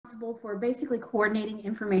responsible for basically coordinating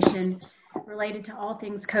information related to all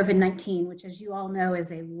things COVID-19, which, as you all know,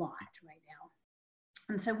 is a lot right now.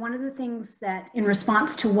 And so one of the things that, in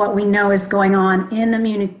response to what we know is going on in the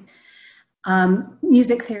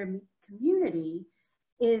music therapy community,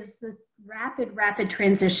 is the rapid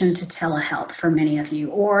transition to telehealth for many of you,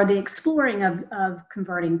 or the exploring of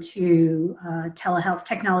converting to telehealth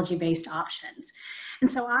technology-based options.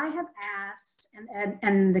 And so I have asked,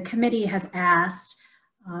 and the committee has asked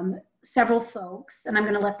several folks, and I'm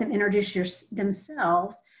going to let them introduce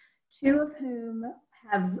themselves, two of whom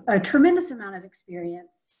have a tremendous amount of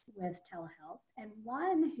experience with telehealth, and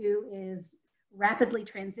one who is rapidly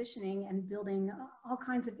transitioning and building all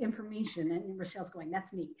kinds of information. And Rochelle's going,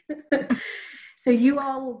 that's me. So you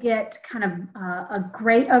all will get kind of a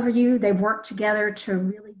great overview. They've worked together to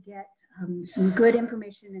really get some good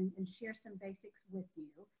information and share some basics with you.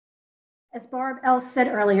 As Barb else said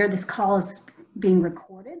earlier, this call is being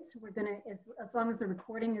recorded. So we're gonna, as long as the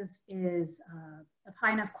recording is of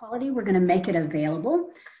high enough quality, we're gonna make it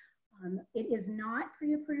available. It is not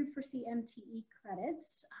pre-approved for CMTE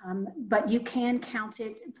credits, but you can count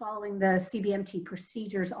it following the CBMT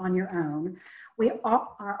procedures on your own. We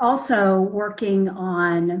are also working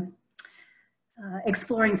on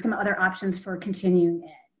exploring some other options for continuing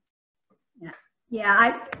ed.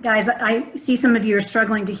 Yeah, guys, I see some of you are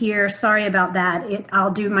struggling to hear. Sorry about that.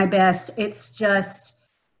 I'll do my best. It's just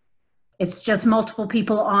multiple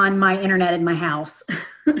people on my internet in my house.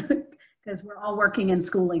 Because we're all working and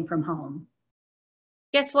schooling from home.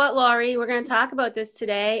 Guess what, Laurie? We're going to talk about this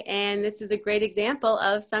today, and this is a great example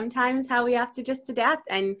of sometimes how we have to just adapt,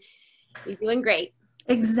 and you're doing great.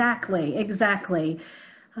 Exactly, exactly.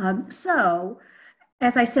 So,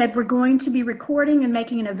 as I said, we're going to be recording and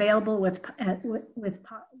making it available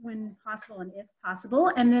when possible and if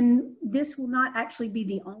possible. And then this will not actually be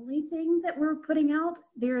the only thing that we're putting out.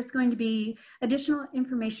 There is going to be additional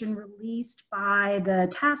information released by the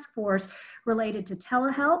task force related to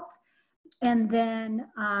telehealth, and then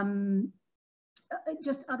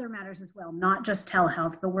just other matters as well, not just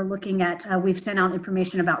telehealth, but we're looking at, we've sent out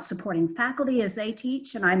information about supporting faculty as they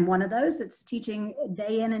teach, and I'm one of those that's teaching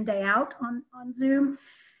day in and day out on Zoom.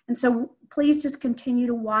 And so please just continue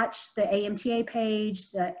to watch the AMTA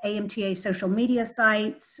page, the AMTA social media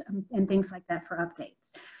sites, and things like that for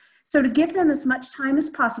updates. So to give them as much time as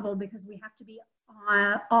possible, because we have to be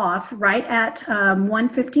off right at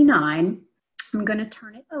 1:59, I'm going to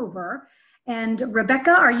turn it over. And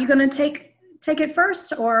Rebecca, are you going to take it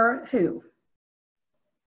first, or who?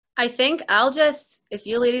 I think I'll just, if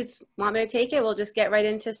you ladies want me to take it, we'll just get right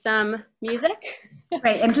into some music.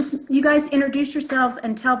 Great, and just you guys introduce yourselves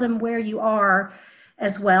and tell them where you are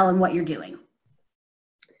as well and what you're doing.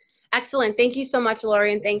 Excellent. Thank you so much,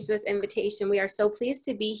 Laurie, and thanks for this invitation. We are so pleased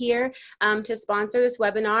to be here to sponsor this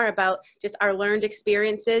webinar about just our learned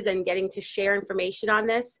experiences and getting to share information on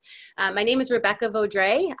this. My name is Rebecca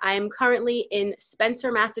Vaudrey. I am currently in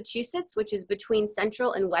Spencer, Massachusetts, which is between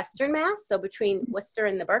Central and Western Mass, so between Worcester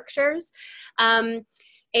and the Berkshires.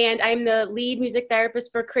 And I'm the lead music therapist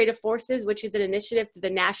for Creative Forces, which is an initiative through the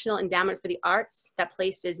National Endowment for the Arts that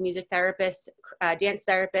places music therapists, dance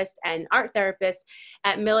therapists, and art therapists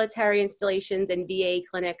at military installations and VA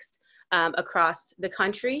clinics across the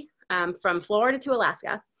country, from Florida to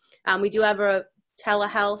Alaska. We do have a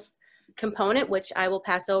telehealth component, which I will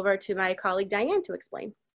pass over to my colleague Diane to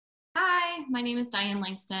explain. Hi, my name is Diane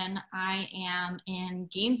Langston. I am in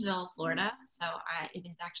Gainesville, Florida, so it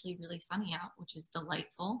is actually really sunny out, which is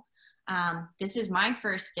delightful. This is my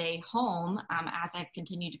first day home as I've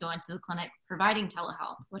continued to go into the clinic providing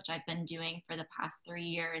telehealth, which I've been doing for the past 3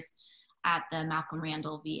 years at the Malcom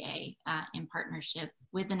Randall VA in partnership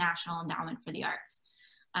with the National Endowment for the Arts.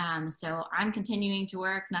 So I'm continuing to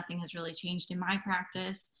work. Nothing has really changed in my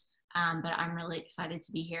practice. But I'm really excited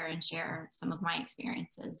to be here and share some of my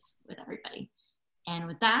experiences with everybody. And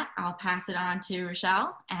with that, I'll pass it on to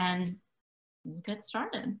Rochelle and we'll get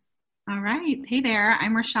started. All right. Hey there.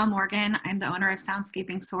 I'm Rochelle Morgan. I'm the owner of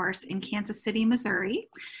Soundscaping Source in Kansas City, Missouri,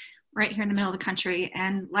 right here in the middle of the country.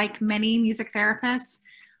 And like many music therapists,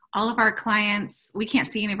 all of our clients, we can't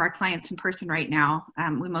see any of our clients in person right now.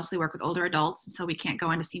 We mostly work with older adults, so we can't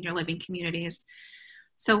go into senior living communities.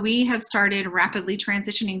 So we have started rapidly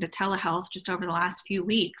transitioning to telehealth just over the last few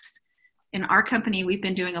weeks. In our company, we've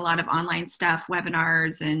been doing a lot of online stuff,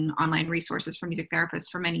 webinars and online resources for music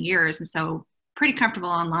therapists for many years. And so pretty comfortable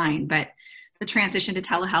online, but the transition to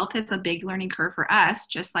telehealth is a big learning curve for us,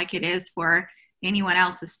 just like it is for anyone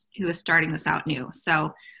else who is starting this out new.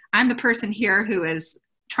 So I'm the person here who is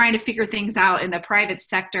trying to figure things out in the private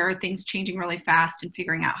sector, things changing really fast and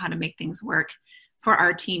figuring out how to make things work for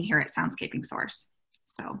our team here at Soundscaping Source.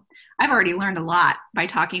 So I've already learned a lot by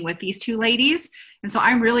talking with these two ladies. And so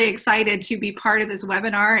I'm really excited to be part of this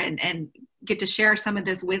webinar and get to share some of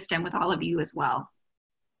this wisdom with all of you as well.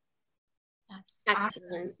 That's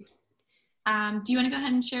Excellent. awesome. Do you want to go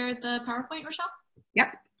ahead and share the PowerPoint, Rochelle?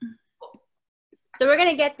 Yep. So we're going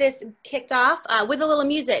to get this kicked off with a little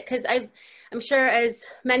music, because I'm sure as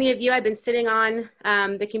many of you, I've been sitting on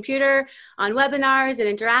the computer on webinars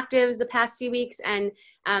and interactives the past few weeks, and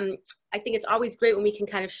I think it's always great when we can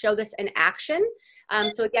kind of show this in action.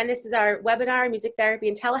 So again, this is our webinar, Music Therapy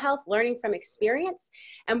and Telehealth, Learning from Experience.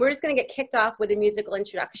 And we're just going to get kicked off with a musical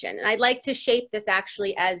introduction. And I'd like to shape this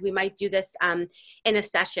actually as we might do this in a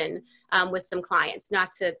session with some clients.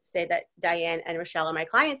 Not to say that Diane and Rochelle are my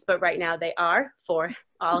clients, but right now they are for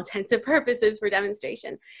all intents and purposes for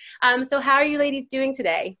demonstration. So how are you ladies doing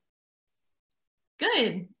today?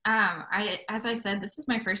 Good. As I said, this is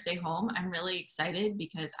my first day home. I'm really excited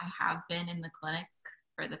because I have been in the clinic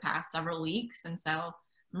for the past several weeks. And so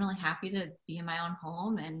I'm really happy to be in my own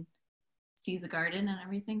home and see the garden and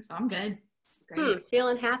everything. So I'm good. Great.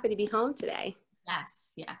 Feeling happy to be home today.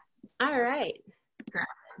 Yes. Yes. All right. Grounded.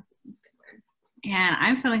 That's a good word. And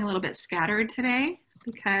I'm feeling a little bit scattered today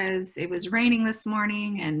because it was raining this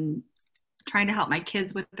morning and trying to help my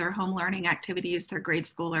kids with their home learning activities. They're grade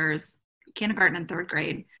schoolers, kindergarten and third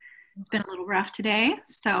grade. It's been a little rough today.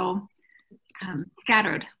 So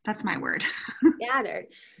scattered, that's my word. Scattered.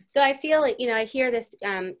 So I feel like, I hear this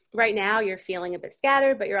right now, you're feeling a bit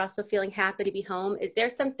scattered, but you're also feeling happy to be home. Is there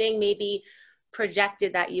something maybe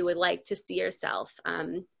projected that you would like to see yourself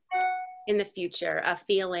in the future, a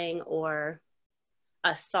feeling or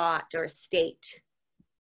a thought or a state?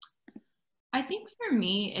 I think for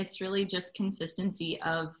me, it's really just consistency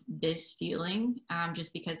of this feeling,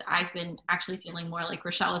 just because I've been actually feeling more like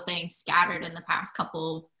Rochelle was saying, scattered in the past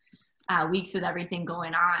couple of weeks with everything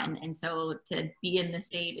going on. And so to be in the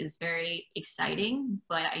state is very exciting,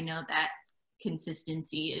 but I know that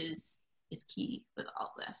consistency is key with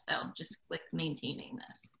all of this. So just like maintaining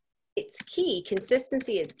this. It's key.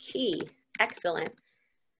 Consistency is key. Excellent.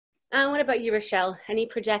 What about you, Rochelle? Any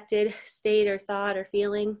projected state or thought or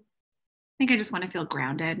feeling? I think I just want to feel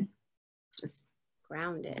grounded. Just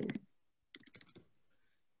grounded.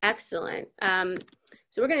 Excellent.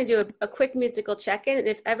 So we're going to do a quick musical check-in, and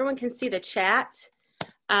if everyone can see the chat,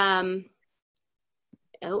 oh,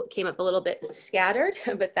 it came up a little bit scattered,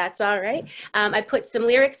 but that's all right. I put some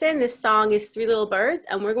lyrics in. This song is Three Little Birds,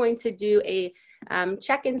 and we're going to do a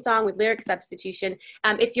check-in song with lyric substitution.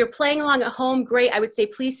 If you're playing along at home, great. I would say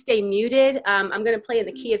please stay muted. I'm going to play in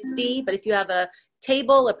the key of C, but if you have a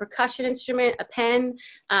table, a percussion instrument, a pen,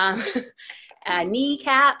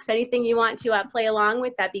 kneecaps, anything you want to play along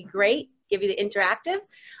with, that'd be great. Give you the interactive.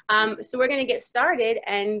 So we're going to get started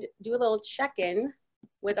and do a little check-in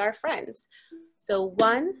with our friends. So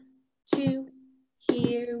 1, 2,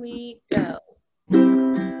 here we go.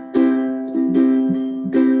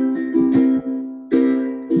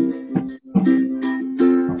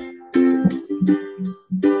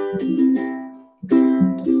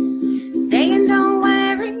 Saying don't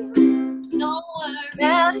worry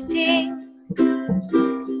about a thing,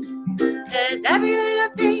 'cause every little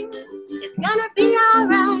thing is gonna be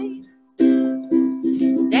alright.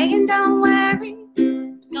 Saying don't worry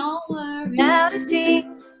about a thing,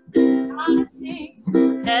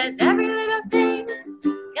 'cause every little thing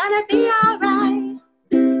is gonna be alright.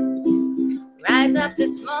 Rise up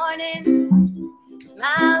this morning,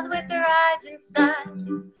 smiled with the rising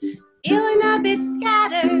sun, feeling a bit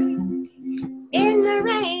scattered in the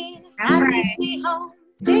rain. That's Happy right. to be home,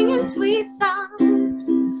 singing sweet songs,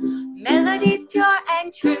 melodies pure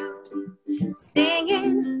and true.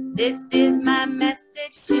 Singing, this is my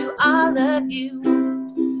message to all of you.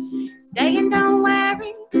 Saying don't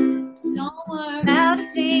worry about a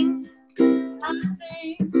thing,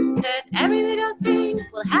 'cause every little thing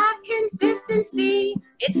will have consistency.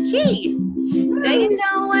 It's key. Saying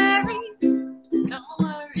don't worry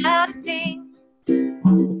about a thing,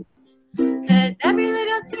 'cause every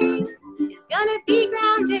little thing is gonna be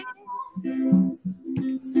grounded,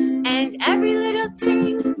 and every little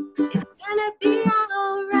thing is gonna be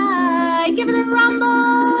alright. Give it a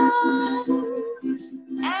rumble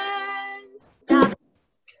and stop.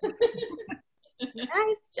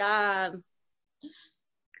 Nice job.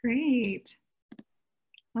 Great.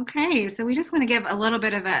 Okay, so we just want to give a little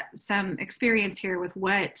bit of some experience here with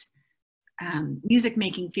what music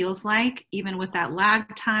making feels like, even with that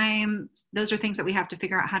lag time. Those are things that we have to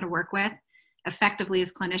figure out how to work with effectively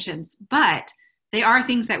as clinicians, but they are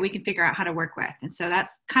things that we can figure out how to work with. And so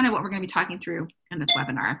that's kind of what we're going to be talking through in this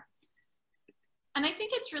webinar. And I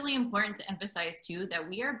think it's really important to emphasize too that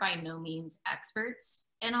we are by no means experts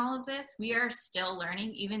in all of this. We are still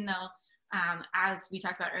learning, even though, as we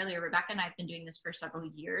talked about earlier, Rebecca and I have been doing this for several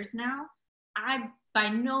years now. I by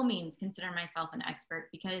no means consider myself an expert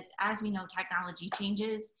because, as we know, technology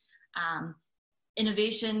changes,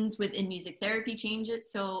 innovations within music therapy change it.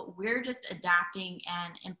 So we're just adapting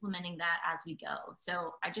and implementing that as we go.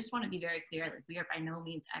 So I just want to be very clear that we are by no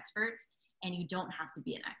means experts, and you don't have to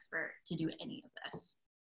be an expert to do any of this.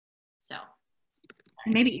 So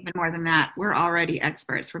maybe even more than that, we're already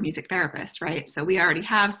experts for music therapists, right? So we already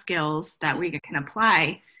have skills that we can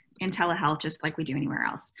apply in telehealth just like we do anywhere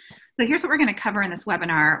else. So here's what we're going to cover in this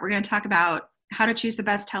webinar. We're going to talk about how to choose the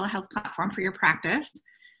best telehealth platform for your practice.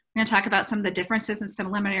 We're going to talk about some of the differences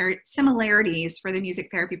and similarities for the music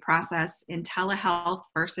therapy process in telehealth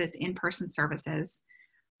versus in-person services.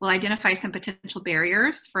 We'll identify some potential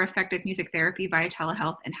barriers for effective music therapy via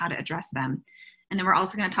telehealth and how to address them. And then we're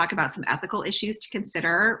also going to talk about some ethical issues to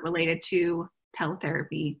consider related to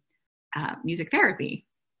teletherapy, music therapy.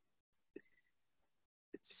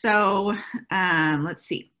 So let's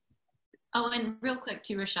see. Oh, and real quick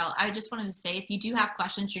too, Rochelle, I just wanted to say, if you do have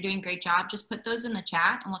questions, you're doing a great job. Just put those in the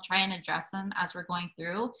chat and we'll try and address them as we're going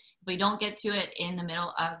through. If we don't get to it in the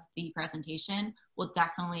middle of the presentation, we'll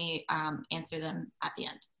definitely answer them at the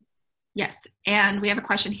end. Yes, and we have a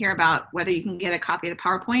question here about whether you can get a copy of the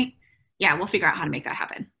PowerPoint. Yeah, we'll figure out how to make that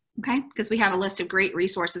happen, okay? Because we have a list of great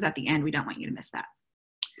resources at the end. We don't want you to miss that.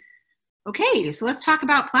 Okay, so let's talk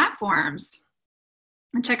about platforms.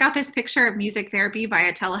 And check out this picture of music therapy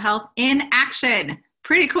via telehealth in action.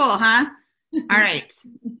 Pretty cool, huh? All right.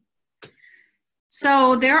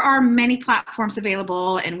 So there are many platforms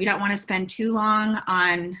available, and we don't want to spend too long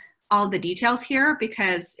on all the details here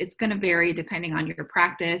because it's going to vary depending on your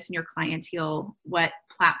practice and your clientele, what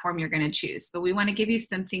platform you're going to choose. But we want to give you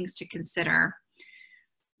some things to consider.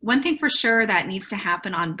 One thing for sure that needs to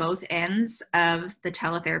happen on both ends of the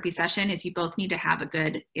teletherapy session is you both need to have a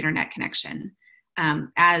good internet connection.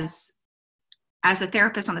 As a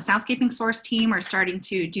therapist on the soundscaping source team are starting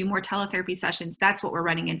to do more teletherapy sessions, that's what we're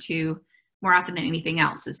running into more often than anything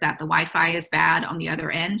else, is that the Wi-Fi is bad on the other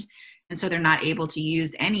end. And so they're not able to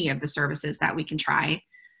use any of the services that we can try.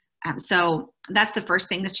 So that's the first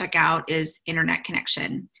thing to check out is internet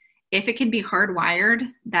connection. If it can be hardwired,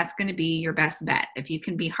 that's going to be your best bet. If you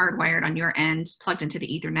can be hardwired on your end, plugged into the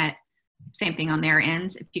Ethernet, same thing on their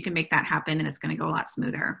end. If you can make that happen, then it's going to go a lot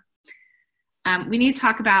smoother. We need to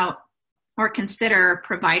talk about or consider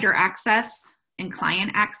provider access and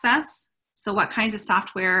client access. So what kinds of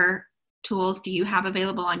software tools do you have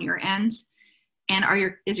available on your end? And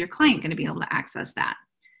is your client going to be able to access that?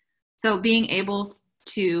 So being able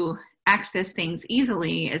to access things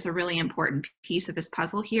easily is a really important piece of this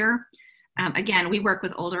puzzle here. Again, we work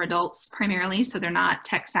with older adults primarily, so they're not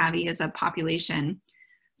tech savvy as a population.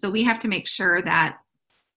 So we have to make sure that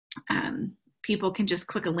people can just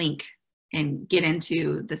click a link and get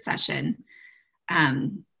into the session.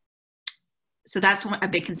 So that's a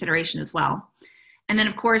big consideration as well. And then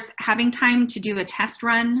of course, having time to do a test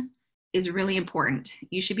run is really important.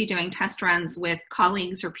 You should be doing test runs with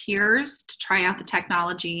colleagues or peers to try out the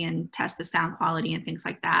technology and test the sound quality and things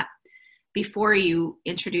like that before you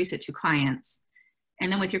introduce it to clients.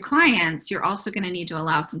 And then with your clients, you're also going to need to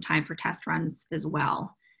allow some time for test runs as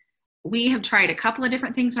well. We have tried a couple of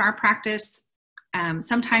different things in our practice.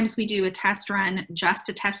 Sometimes we do a test run just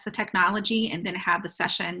to test the technology and then have the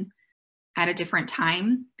session at a different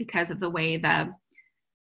time because of the way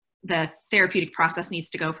the therapeutic process needs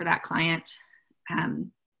to go for that client.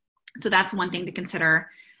 So that's one thing to consider.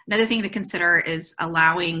 Another thing to consider is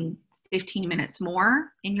allowing 15 minutes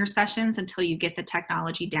more in your sessions until you get the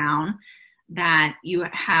technology down, that you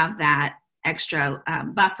have that extra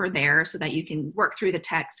buffer there so that you can work through the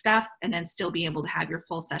tech stuff and then still be able to have your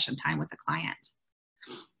full session time with the client.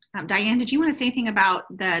 Diane, did you want to say anything about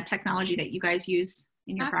the technology that you guys use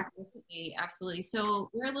in your practice? Absolutely. So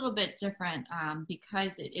we're a little bit different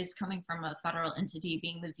because it is coming from a federal entity,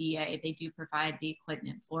 being the VA. They do provide the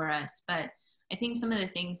equipment for us. But I think some of the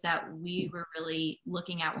things that we were really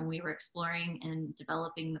looking at when we were exploring and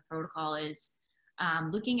developing the protocol is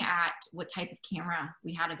looking at what type of camera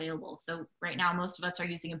we had available. So right now, most of us are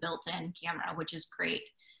using a built-in camera, which is great.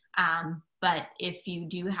 But if you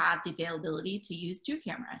do have the availability to use 2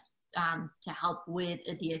 cameras to help with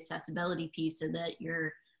the accessibility piece so that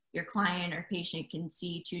your client or patient can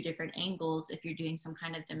see 2 different angles if you're doing some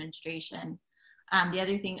kind of demonstration. The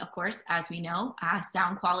other thing, of course, as we know,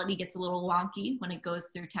 sound quality gets a little wonky when it goes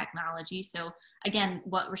through technology. So again,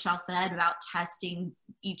 what Rochelle said about testing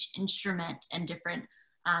each instrument and different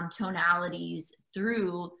tonalities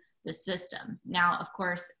through the system. Now, of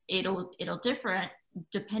course, it'll differ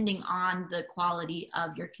depending on the quality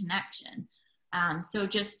of your connection. So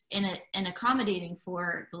just in accommodating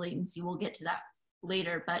for the latency, we'll get to that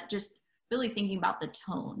later, but just really thinking about the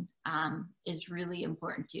tone is really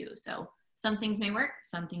important too. So some things may work,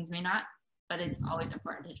 some things may not, but it's always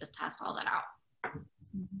important to just test all that out.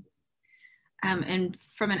 And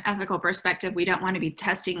from an ethical perspective, we don't want to be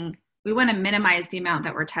testing, we want to minimize the amount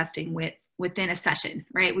that we're testing within a session,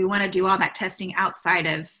 right? We want to do all that testing outside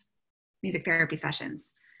of music therapy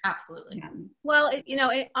sessions. Absolutely. Well,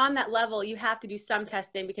 on that level, you have to do some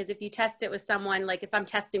testing, because if you test it with someone, like if I'm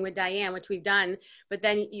testing with Diane, which we've done, but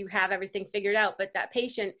then you have everything figured out, but that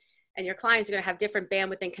patient and your clients are going to have different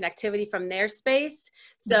bandwidth and connectivity from their space.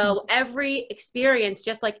 So every experience,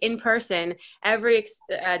 just like in person, every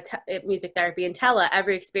music therapy and tele,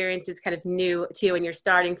 every experience is kind of new to you, and you're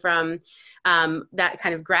starting from that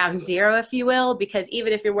kind of ground zero, if you will, because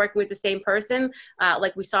even if you're working with the same person,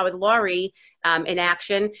 like we saw with Laurie in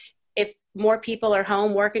action, if more people are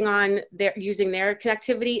home working on using their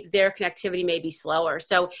connectivity may be slower.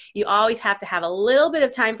 So you always have to have a little bit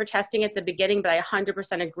of time for testing at the beginning, but I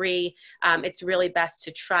 100% agree. It's really best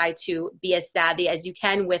to try to be as savvy as you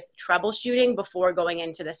can with troubleshooting before going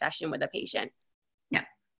into the session with a patient. Yeah.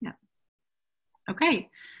 Okay.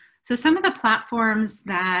 So some of the platforms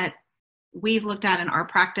that we've looked at in our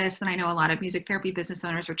practice, and I know a lot of music therapy business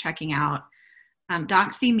owners are checking out,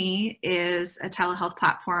 DoxyMe is a telehealth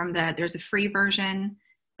platform that there's a free version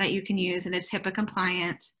that you can use, and it's HIPAA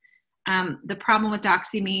compliant. The problem with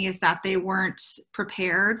DoxyMe is that they weren't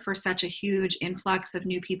prepared for such a huge influx of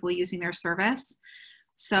new people using their service.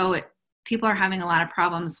 So people are having a lot of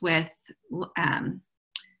problems with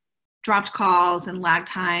dropped calls and lag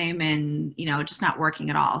time, and just not working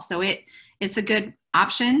at all. So it's a good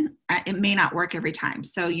option. It may not work every time,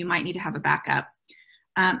 so you might need to have a backup.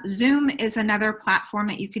 Zoom is another platform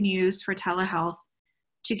that you can use for telehealth.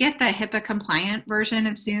 To get the HIPAA compliant version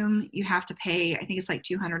of Zoom, you have to pay, I think it's like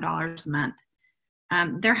 $200 a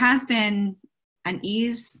month. There has been an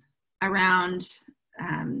ease around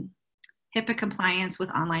HIPAA compliance with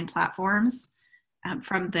online platforms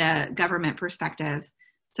from the government perspective.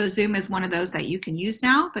 So Zoom is one of those that you can use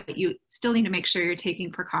now, but you still need to make sure you're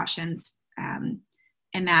taking precautions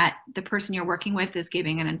and that the person you're working with is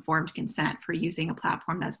giving an informed consent for using a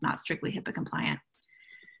platform that's not strictly HIPAA compliant.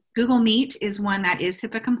 Google Meet is one that is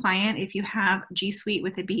HIPAA compliant. If you have G Suite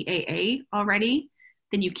with a BAA already,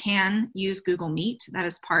 then you can use Google Meet. That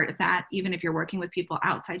is part of that, even if you're working with people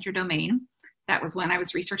outside your domain. That was when I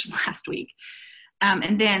was researching last week.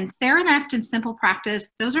 And then Theranest and Simple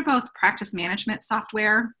Practice, those are both practice management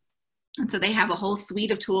software. And so they have a whole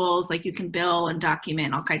suite of tools, like you can bill and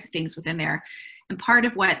document all kinds of things within there. And part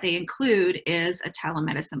of what they include is a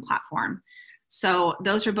telemedicine platform. So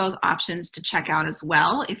those are both options to check out as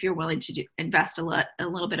well if you're willing to invest a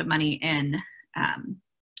little bit of money in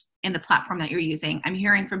the platform that you're using. I'm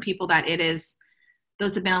hearing from people that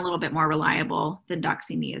those have been a little bit more reliable than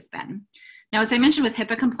DoxyMe has been. Now, as I mentioned with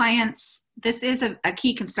HIPAA compliance, this is a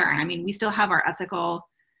key concern. I mean, we still have our ethical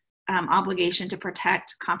obligation to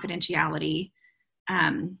protect confidentiality.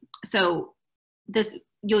 So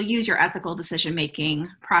you'll use your ethical decision-making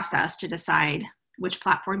process to decide which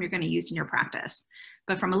platform you're going to use in your practice.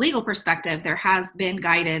 But from a legal perspective, there has been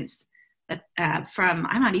guidance from,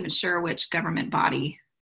 I'm not even sure which government body,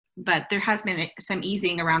 but there has been some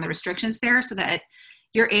easing around the restrictions there so that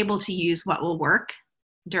you're able to use what will work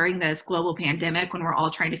during this global pandemic when we're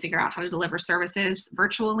all trying to figure out how to deliver services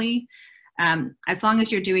virtually. As long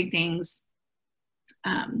as you're doing things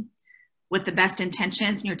with the best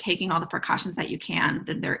intentions and you're taking all the precautions that you can,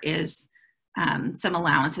 then there is some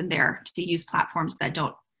allowance in there to use platforms that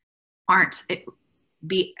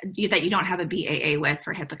that you don't have a BAA with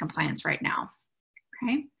for HIPAA compliance right now.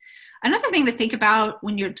 Okay. Another thing to think about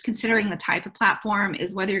when you're considering the type of platform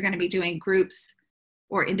is whether you're going to be doing groups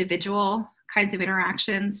or individual kinds of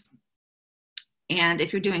interactions. And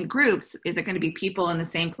if you're doing groups, is it going to be people in the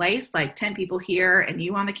same place, like 10 people here and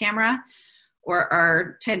you on the camera, or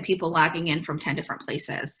are 10 people logging in from 10 different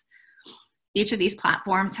places? Each of these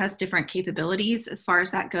platforms has different capabilities as far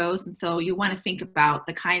as that goes. And so you want to think about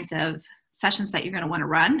the kinds of sessions that you're going to want to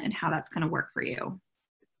run and how that's going to work for you.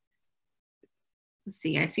 Let's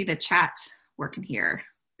see, I see the chat working here.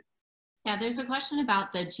 Yeah, there's a question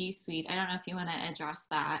about the G Suite. I don't know if you want to address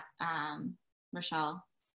that, Rochelle,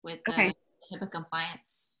 with the HIPAA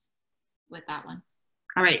compliance with that one.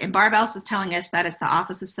 All right, and Barbells is telling us that it's the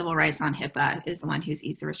Office of Civil Rights on HIPAA is the one who's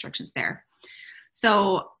eased the restrictions there.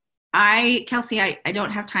 So Kelsey, I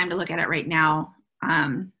don't have time to look at it right now.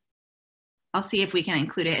 I'll see if we can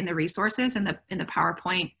include it in the resources in the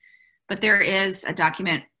PowerPoint. but there is a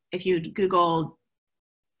document. If you Google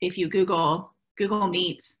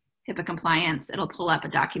Meet HIPAA compliance, it'll pull up a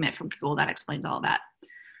document from Google that explains all of that.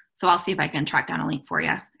 So I'll see if I can track down a link for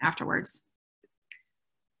you afterwards.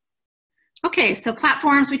 Okay, so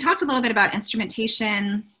platforms, we talked a little bit about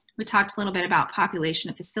instrumentation. We talked a little bit about population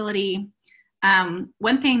and facility.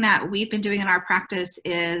 One thing that we've been doing in our practice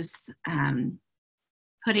is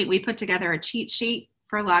we put together a cheat sheet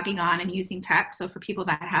for logging on and using tech. So for people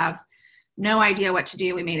that have no idea what to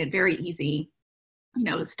do, we made it very easy. You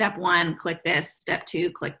know, step 1, click this, step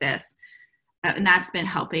 2, click this. And that's been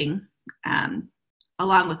helping,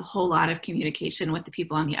 along with a whole lot of communication with the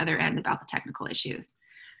people on the other end about the technical issues.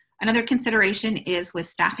 Another consideration is with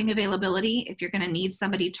staffing availability. If you're going to need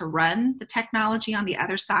somebody to run the technology on the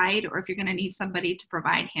other side, or if you're going to need somebody to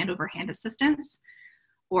provide hand-over-hand assistance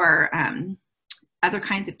or other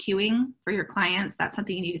kinds of queuing for your clients, that's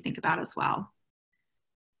something you need to think about as well.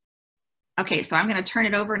 Okay, so I'm going to turn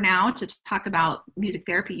it over now to talk about music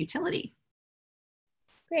therapy utility.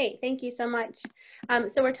 Great, thank you so much.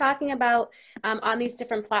 So we're talking about on these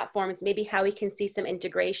different platforms, maybe how we can see some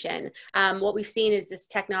integration. What we've seen is this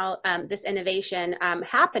this innovation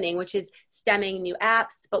happening, which is stemming new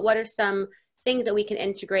apps, but what are some things that we can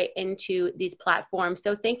integrate into these platforms?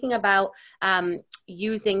 So thinking about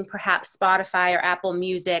using perhaps Spotify or Apple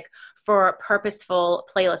Music for purposeful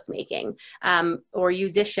playlist making, or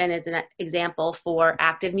Musician as an example for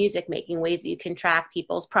active music making, ways that you can track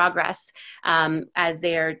people's progress as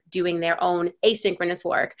they're doing their own asynchronous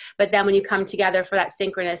work. But then when you come together for that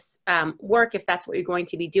synchronous work, if that's what you're going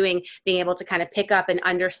to be doing, being able to kind of pick up and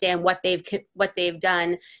understand what they've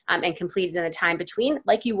done and completed in the time between,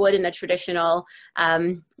 like you would in a traditional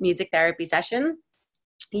music therapy session.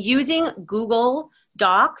 Using Google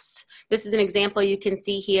Docs, this is an example you can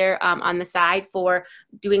see here on the side for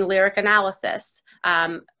doing lyric analysis,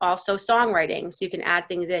 also songwriting, so you can add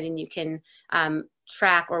things in and you can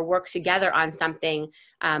track or work together on something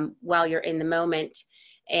while you're in the moment,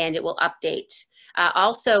 and it will update.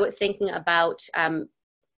 Also thinking about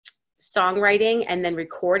songwriting and then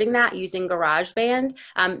recording that using GarageBand.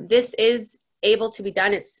 This is able to be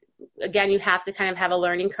done. It's, again, you have to kind of have a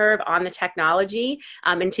learning curve on the technology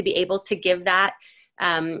and to be able to give that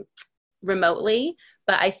remotely.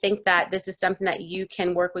 But I think that this is something that you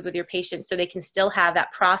can work with your patients so they can still have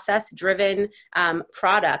that process-driven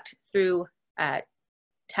product through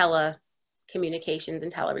telecommunications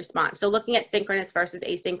and teleresponse. So looking at synchronous versus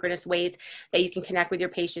asynchronous ways that you can connect with your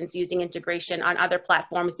patients using integration on other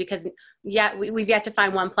platforms, because we've yet to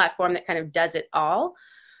find one platform that kind of does it all.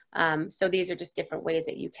 So these are just different ways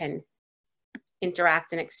that you can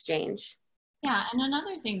interact and exchange. Yeah, and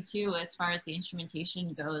another thing too, as far as the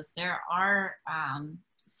instrumentation goes, there are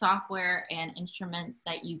software and instruments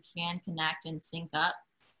that you can connect and sync up.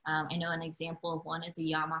 I know an example of one is a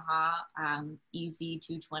Yamaha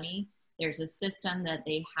EZ220. There's a system that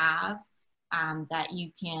they have that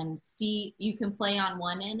you can see, you can play on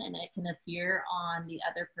one end and it can appear on the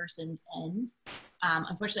other person's end.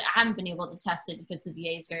 Unfortunately, I haven't been able to test it because the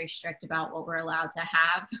VA is very strict about what we're allowed to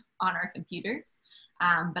have on our computers.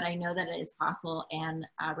 But I know that it is possible, and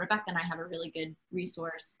Rebecca and I have a really good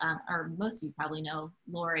resource, or most of you probably know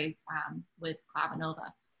Lori with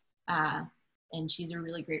Clavinova, and she's a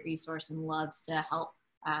really great resource and loves to help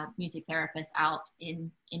music therapists out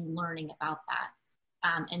in learning about that.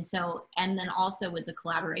 And then also with the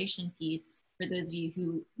collaboration piece, for those of you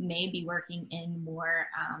who may be working in more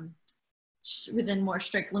within more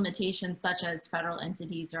strict limitations, such as federal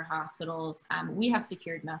entities or hospitals, we have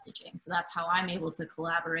secured messaging. So that's how I'm able to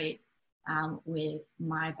collaborate with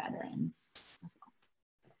my veterans as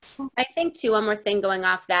well. I think too, one more thing going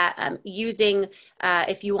off that, using,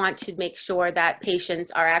 if you want to make sure that patients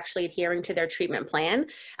are actually adhering to their treatment plan,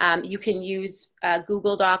 you can use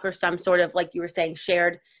Google Doc or some sort of, like you were saying,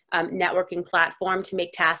 shared networking platform to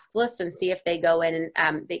make task lists and see if they go in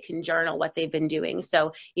and they can journal what they've been doing.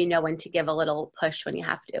 So you know when to give a little push when you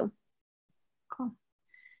have to. Cool.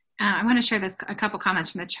 I want to share a couple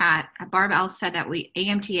comments from the chat. Barb L said that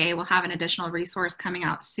AMTA will have an additional resource coming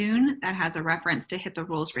out soon that has a reference to HIPAA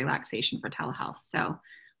rules relaxation for telehealth. So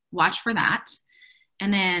watch for that.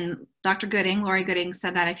 And then Dr. Gooding, Lori Gooding,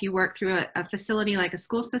 said that if you work through a facility like a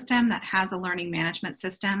school system that has a learning management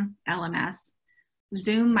system, LMS,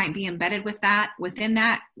 Zoom might be embedded within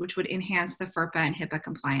that, which would enhance the FERPA and HIPAA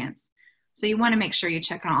compliance. So you want to make sure you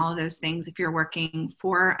check on all of those things. If you're working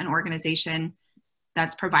for an organization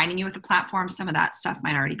that's providing you with a platform, some of that stuff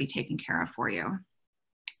might already be taken care of for you.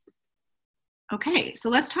 Okay, so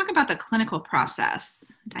let's talk about the clinical process.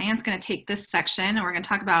 Diane's going to take this section and we're going to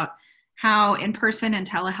talk about how in-person and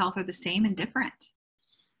telehealth are the same and different.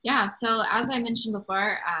 Yeah, so as I mentioned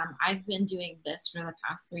before, I've been doing this for the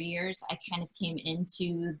past 3 years. I kind of came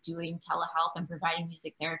into doing telehealth and providing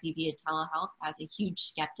music therapy via telehealth as a huge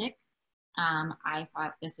skeptic. I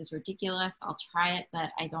thought, this is ridiculous. I'll try it, but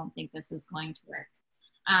I don't think this is going to work.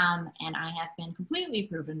 And I have been completely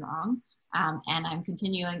proven wrong. And I'm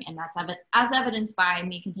continuing, and that's as evidenced by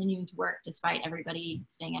me continuing to work despite everybody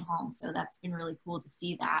staying at home. So that's been really cool to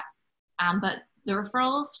see that. But the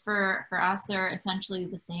referrals for us, they're essentially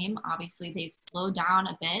the same. Obviously, they've slowed down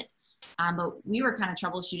a bit, but we were kind of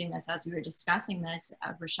troubleshooting this as we were discussing this,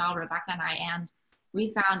 Rochelle, Rebecca, and I, and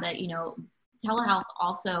we found that, you know, telehealth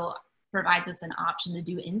also provides us an option to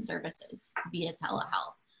do in-services via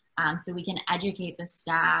telehealth. So we can educate the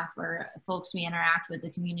staff or folks we interact with, the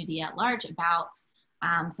community at large, about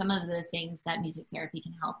some of the things that music therapy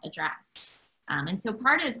can help address. And so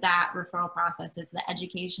part of that referral process is the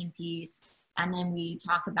education piece. And then we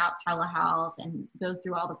talk about telehealth and go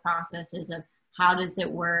through all the processes of how does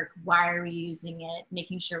it work, why are we using it,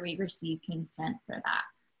 making sure we receive consent for that.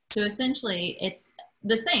 So essentially it's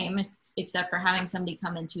the same, except for having somebody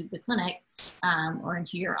come into the clinic or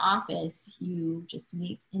into your office. You just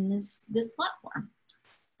meet in this platform.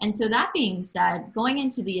 And so that being said, going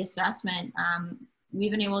into the assessment,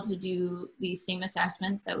 we've been able to do these same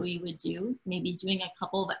assessments that we would do, maybe doing a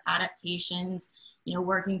couple of adaptations, you know,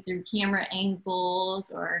 working through camera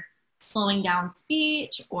angles or slowing down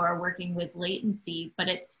speech or working with latency, but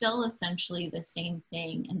it's still essentially the same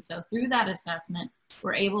thing. And so through that assessment,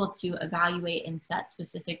 we're able to evaluate and set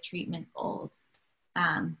specific treatment goals.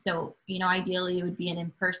 So, you know, ideally it would be an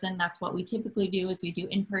in-person. That's what we typically do, is we do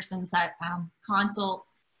in-person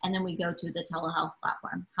consults, and then we go to the telehealth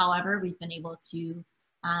platform. However, we've been able to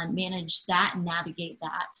manage that and navigate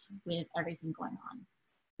that with everything going on.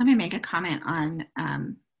 Let me make a comment on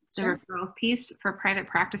the Sure. referrals piece for private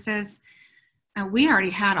practices. We already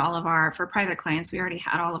had all of our, for private clients, we already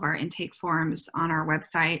had all of our intake forms on our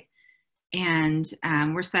website, and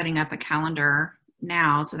we're setting up a calendar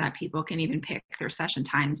now so that people can even pick their session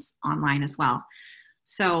times online as well.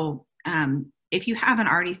 So if you haven't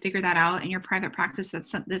already figured that out in your private practice,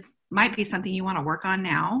 this might be something you want to work on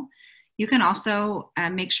now. You can also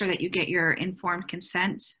make sure that you get your informed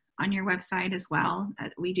consent on your website as well.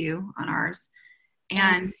 We do on ours.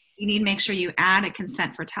 And you need to make sure you add a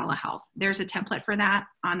consent for telehealth. There's a template for that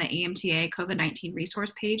on the AMTA COVID-19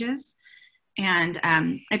 resource pages. And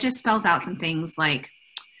it just spells out some things like,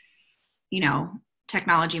 you know,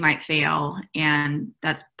 technology might fail, and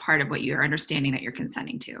that's part of what you're understanding that you're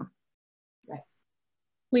consenting to. Right.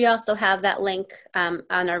 We also have that link on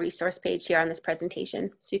our resource page here on this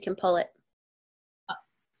presentation, so you can pull it.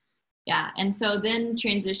 Yeah, and so then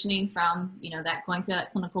transitioning from, you know, that going through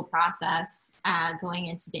that clinical process, going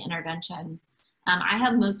into the interventions. I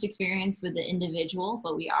have most experience with the individual,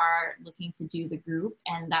 but we are looking to do the group,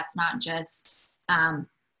 and that's not just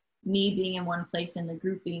me being in one place and the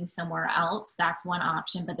group being somewhere else. That's one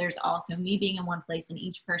option, but there's also me being in one place and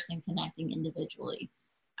each person connecting individually.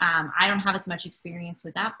 I don't have as much experience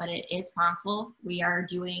with that, but it is possible. We are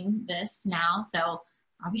doing this now, so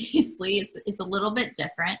obviously it's a little bit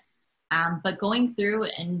different. But going through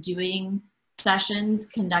and doing sessions,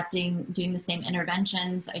 doing the same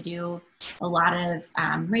interventions. I do a lot of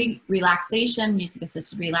relaxation,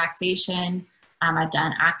 music-assisted relaxation. I've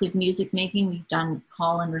done active music making. We've done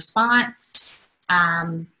call and response.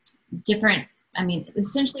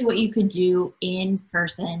 Essentially what you could do in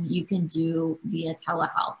person, you can do via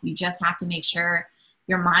telehealth. You just have to make sure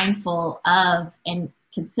you're mindful of and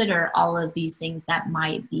consider all of these things that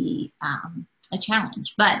might be a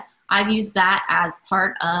challenge. But I've used that as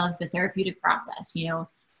part of the therapeutic process, you know,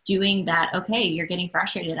 doing that. Okay, you're getting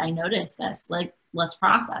frustrated. I noticed this, like, let's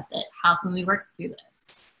process it. How can we work through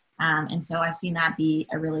this? And so I've seen that be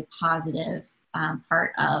a really positive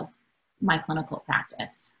part of my clinical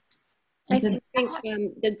practice. And I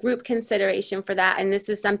think the group consideration for that, and this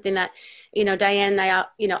is something that, you know, Diane and I,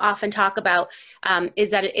 you know, often talk about,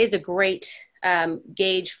 is that it is a great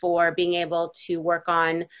gauge for being able to work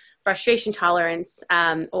on frustration tolerance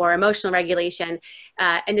or emotional regulation.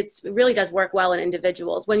 And it really does work well in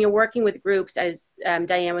individuals. When you're working with groups, as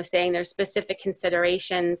Diane was saying, there's specific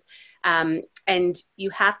considerations, and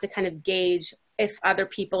you have to kind of gauge if other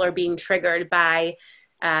people are being triggered by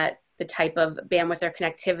the type of bandwidth or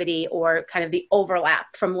connectivity or kind of the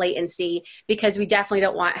overlap from latency, because we definitely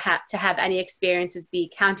don't want to have any experiences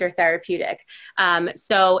be counter-therapeutic.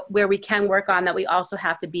 So where we can work on that, we also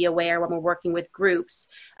have to be aware when we're working with groups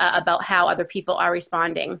about how other people are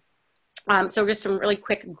responding. So just some really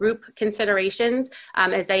quick group considerations.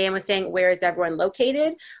 As Diane was saying, where is everyone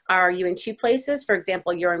located? Are you in two places? For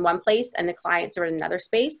example, you're in one place and the clients are in another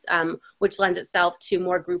space, which lends itself to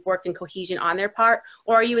more group work and cohesion on their part.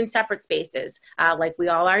 Or are you in separate spaces, like we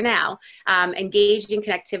all are now? Engaged in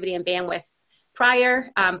connectivity and bandwidth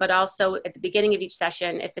prior, but also at the beginning of each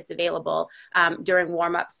session, if it's available, during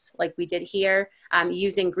warm-ups like we did here,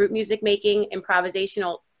 using group music making,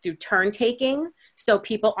 improvisational through turn taking, so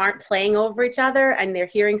people aren't playing over each other and they're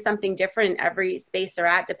hearing something different in every space they're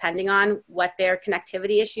at, depending on what their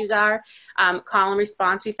connectivity issues are. Call and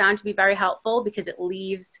response we found to be very helpful because it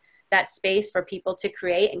leaves that space for people to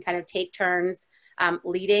create and kind of take turns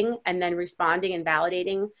leading and then responding and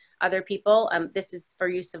validating other people. This is for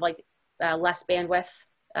use of like less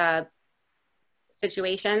bandwidth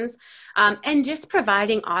situations, and just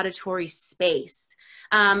providing auditory space.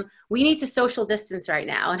 We need to social distance right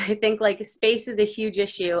now. And I think like space is a huge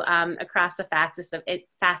issue across the facets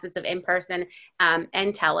of in-person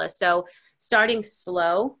and tele. So starting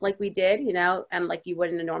slow, like we did, you know, and like you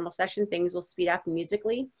would in a normal session, things will speed up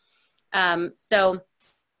musically. So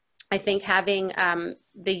I think having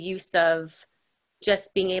the use of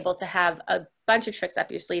just being able to have a bunch of tricks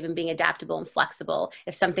up your sleeve and being adaptable and flexible.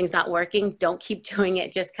 If something's not working, don't keep doing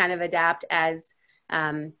it. Just kind of adapt as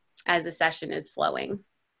the session is flowing.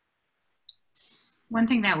 One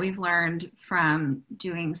thing that we've learned from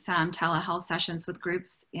doing some telehealth sessions with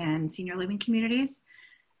groups in senior living communities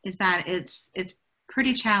is that it's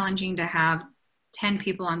pretty challenging to have 10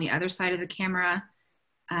 people on the other side of the camera.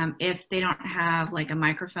 If they don't have like a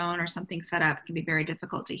microphone or something set up, it can be very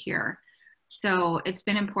difficult to hear. So it's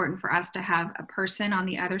been important for us to have a person on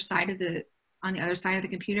the other side of the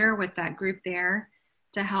computer with that group there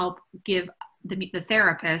to help give the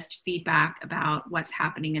therapist feedback about what's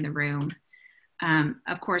happening in the room.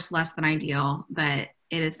 Of course, less than ideal, but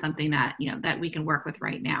it is something that, you know, that we can work with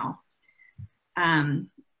right now.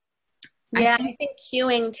 Yeah, I think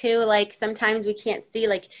cueing too, like sometimes we can't see,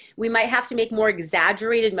 like we might have to make more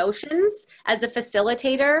exaggerated motions as a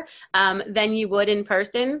facilitator than you would in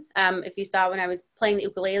person. If you saw when I was playing the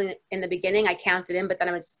ukulele in the beginning, I counted in, but then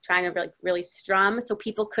I was trying to really strum so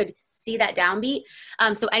people could see that downbeat.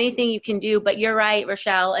 So anything you can do, but you're right,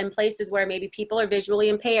 Rochelle, in places where maybe people are visually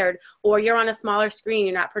impaired or you're on a smaller screen,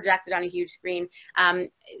 you're not projected on a huge screen.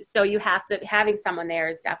 So you have to, having someone there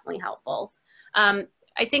is definitely helpful.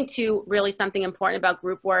 I think too, really something important about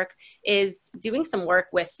group work is doing some work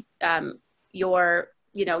with your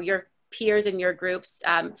peers in your groups,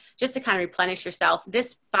 just to kind of replenish yourself.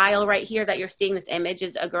 This file right here that you're seeing, this image,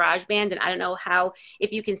 is a GarageBand, and I don't know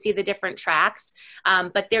if you can see the different tracks,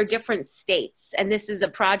 but they're different states. And this is a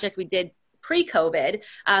project we did pre-COVID,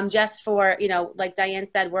 just for, you know, like Diane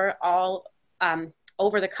said, we're all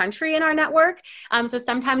over the country in our network. So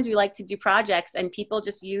sometimes we like to do projects and people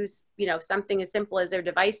just use, you know, something as simple as their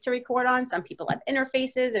device to record on. Some people have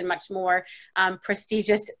interfaces and much more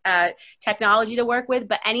prestigious technology to work with,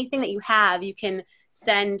 but anything that you have, you can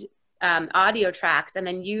send audio tracks and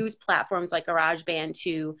then use platforms like GarageBand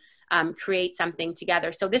to create something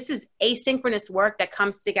together. So this is asynchronous work that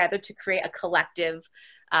comes together to create a collective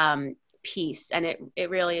piece. And it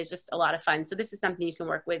really is just a lot of fun. So this is something you can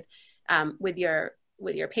work with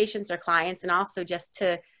your patients or clients, and also just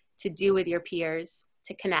to do with your peers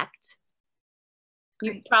to connect.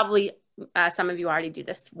 You probably, some of you already do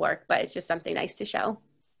this work, but it's just something nice to show.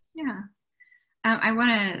 Yeah. I want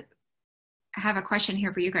to have a question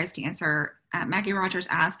here for you guys to answer. Maggie Rogers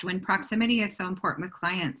asked, when proximity is so important with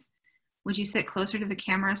clients, would you sit closer to the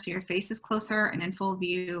camera so your face is closer and in full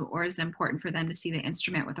view, or is it important for them to see the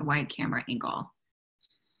instrument with a wide camera angle?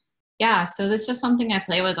 Yeah, so this is something I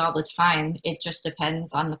play with all the time. It just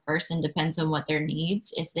depends on the person, depends on what their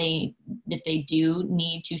needs. If they do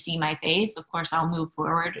need to see my face, of course I'll move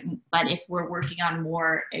forward. But if we're working on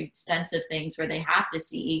more extensive things where they have to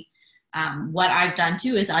see, what I've done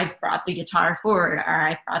too is I've brought the guitar forward, or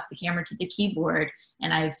I brought the camera to the keyboard,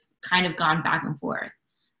 and I've kind of gone back and forth.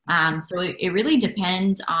 So it really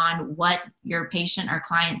depends on what your patient or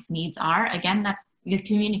client's needs are. Again, that's the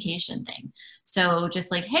communication thing. So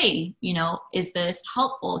just like, hey, you know, is this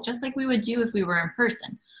helpful? Just like we would do if we were in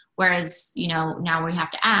person. Whereas, you know, now we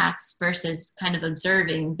have to ask versus kind of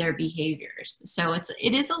observing their behaviors. So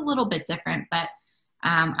it is a little bit different, but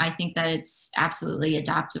I think that it's absolutely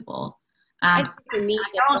adaptable. I think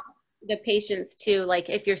the patients too, like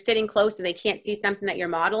if you're sitting close and they can't see something that you're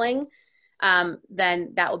modeling,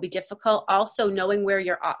 then that will be difficult. Also, knowing where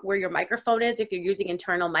your microphone is. If you're using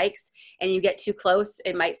internal mics and you get too close,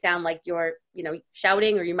 it might sound like you're, you know,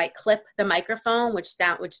 shouting, or you might clip the microphone, which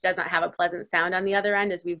does not have a pleasant sound on the other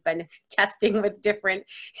end, as we've been testing with different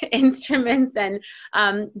instruments and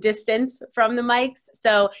distance from the mics.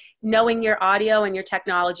 So knowing your audio and your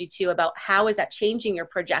technology too, about how is that changing your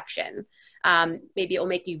projection. Maybe it will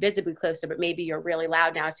make you visibly closer, but maybe you're really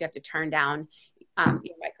loud now, so you have to turn down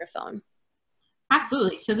your microphone.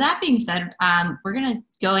 Absolutely. So that being said, we're going to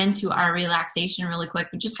go into our relaxation really quick,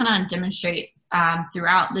 but just kind of demonstrate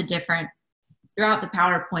throughout the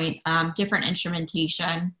PowerPoint, different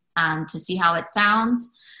instrumentation to see how it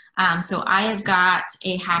sounds. So I have got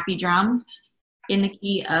a happy drum in the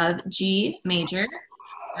key of G major.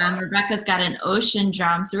 Rebecca's got an ocean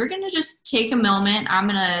drum. So we're going to just take a moment. I'm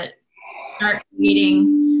going to start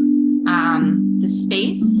creating the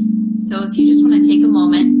space. So if you just want to take a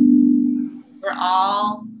moment, we're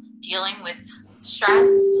all dealing with stress,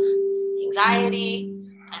 anxiety,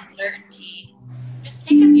 uncertainty. Just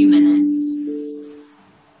take a few minutes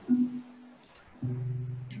and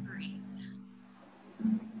breathe.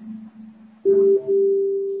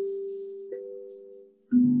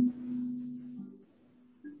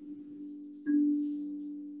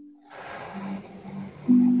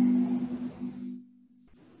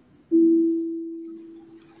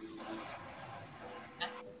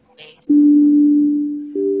 Just the space.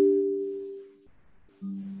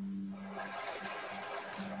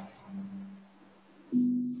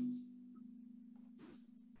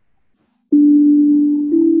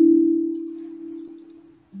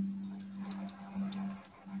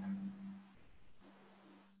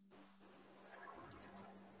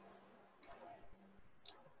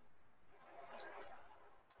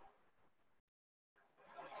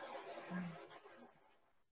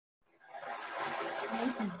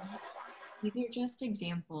 These are just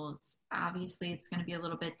examples. Obviously, it's going to be a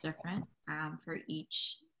little bit different for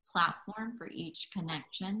each platform, for each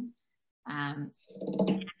connection.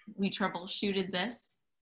 We troubleshooted this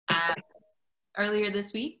earlier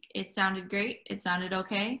this week. It sounded great. It sounded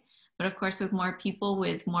okay. But of course, with more people,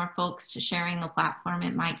 with more folks sharing the platform,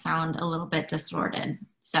 it might sound a little bit distorted.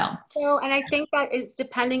 So, and I think that is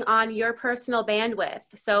depending on your personal bandwidth.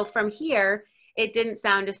 So from here, it didn't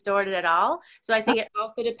sound distorted at all. So I think it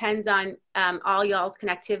also depends on all y'all's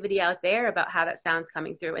connectivity out there about how that sound's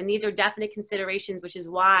coming through. And these are definite considerations, which is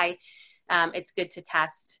why it's good to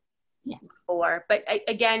test for. But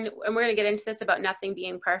again, and we're going to get into this about nothing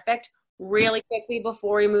being perfect really quickly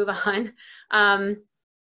before we move on.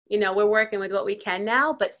 You know, we're working with what we can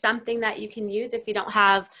now, but something that you can use if you don't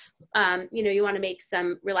have, you know, you want to make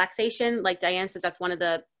some relaxation. Like Diane says, that's one of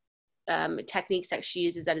the techniques that she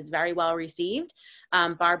uses that is very well received.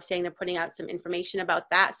 Barb's saying they're putting out some information about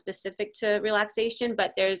that specific to relaxation,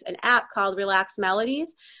 but there's an app called Relax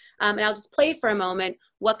Melodies. And I'll just play for a moment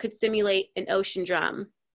what could simulate an ocean drum.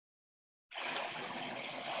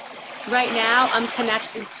 Right now I'm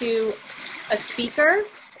connected to a speaker.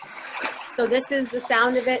 So this is the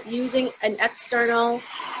sound of it using an external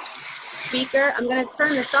speaker. I'm going to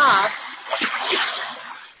turn this off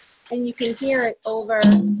and you can hear it over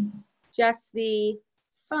just the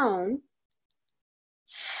phone.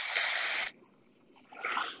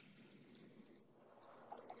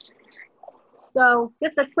 So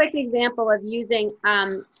just a quick example of using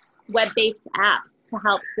web-based apps to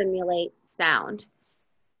help simulate sound.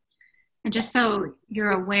 And just so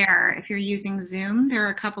you're aware, if you're using Zoom, there are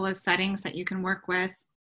a couple of settings that you can work with.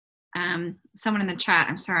 Someone in the chat,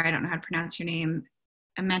 I'm sorry, I don't know how to pronounce your name,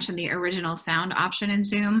 I mentioned the original sound option in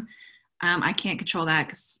Zoom. I can't control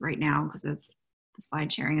that right now because of the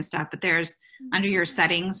slide sharing and stuff, but there's under your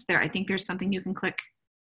settings there, I think there's something you can click.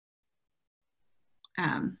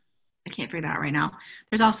 I can't figure that out right now.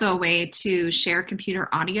 There's also a way to share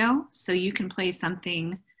computer audio. So you can play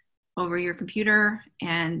something over your computer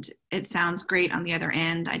and it sounds great on the other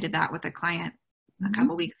end. I did that with a client a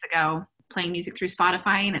couple weeks ago, playing music through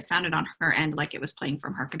Spotify, and it sounded on her end like it was playing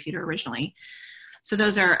from her computer originally. So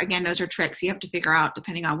those are, again, those are tricks you have to figure out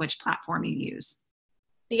depending on which platform you use.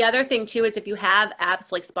 The other thing too is if you have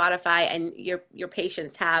apps like Spotify and your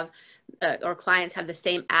patients have or clients have the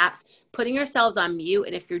same apps, putting yourselves on mute,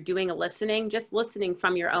 and if you're doing a listening, just listening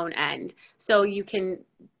from your own end. So you can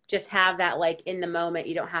just have that like in the moment.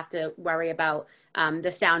 You don't have to worry about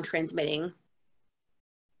the sound transmitting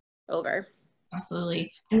over.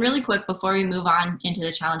 Absolutely. And really quick, before we move on into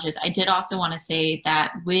the challenges, I did also want to say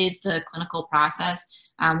that with the clinical process,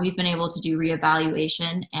 we've been able to do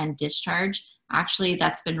reevaluation and discharge. Actually,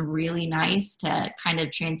 that's been really nice to kind of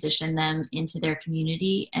transition them into their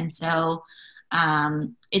community. And so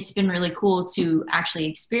it's been really cool to actually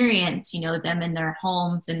experience, you know, them in their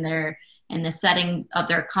homes, in the setting of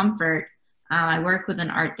their comfort. I work with an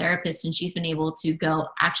art therapist, and she's been able to go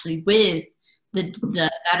actually with the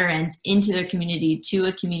veterans into their community, to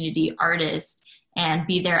a community artist, and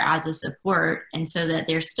be there as a support. And so that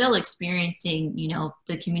they're still experiencing, you know,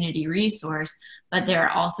 the community resource, but they're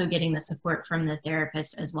also getting the support from the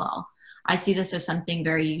therapist as well. I see this as something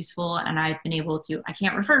very useful, and I've been able to, I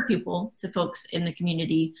can't refer people to folks in the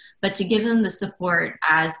community, but to give them the support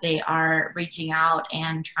as they are reaching out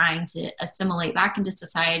and trying to assimilate back into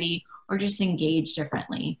society or just engage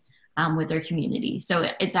differently with their community. So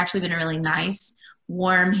it's actually been a really nice,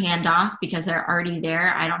 warm handoff because they're already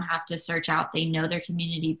there. I don't have to search out. They know their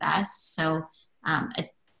community best. So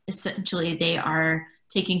essentially they are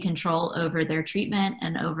taking control over their treatment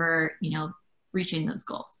and over, you know, reaching those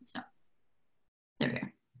goals. So there we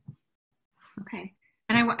are. Okay.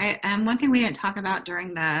 And one thing we didn't talk about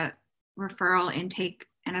during the referral intake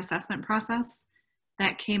and assessment process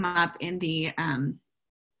that came up in the,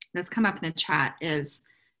 that's come up in the chat is,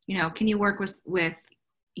 you know, can you work with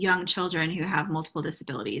young children who have multiple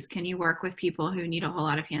disabilities? Can you work with people who need a whole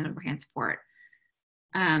lot of hand-over-hand support?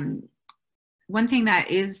 One thing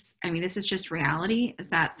that is, I mean, this is just reality, is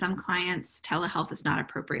that some clients, telehealth is not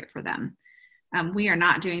appropriate for them. We are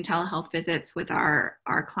not doing telehealth visits with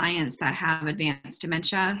our clients that have advanced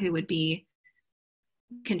dementia who would be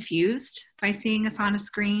confused by seeing us on a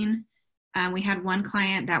screen. We had one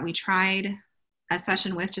client that we tried a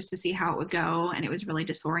session with just to see how it would go, and it was really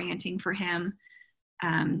disorienting for him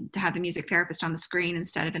to have the music therapist on the screen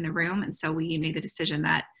instead of in the room. And so we made the decision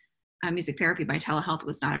that music therapy by telehealth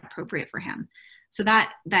was not appropriate for him. So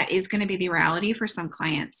that is going to be the reality for some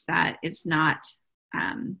clients, that it's not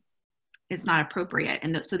appropriate.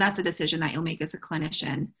 And so that's a decision that you'll make as a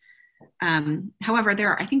clinician.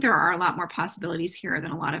 However, I think there are a lot more possibilities here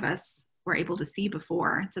than a lot of us were able to see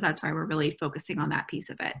before. So that's why we're really focusing on that piece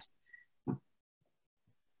of it.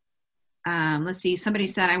 Let's see, somebody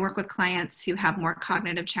said, I work with clients who have more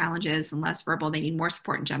cognitive challenges and less verbal. They need more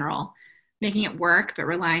support in general. Making it work, but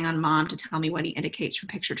relying on mom to tell me what he indicates from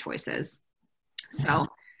picture choices. So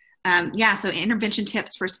yeah, so intervention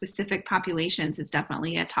tips for specific populations is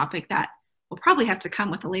definitely a topic that will probably have to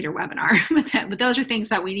come with a later webinar. But those are things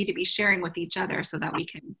that we need to be sharing with each other so that we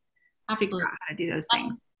can figure out how to do those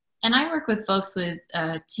things. And I work with folks with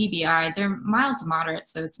TBI. They're mild to moderate,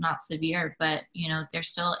 so it's not severe, but you know, they're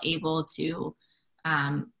still able to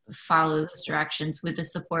follow those directions with the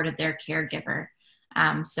support of their caregiver.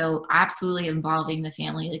 So absolutely involving the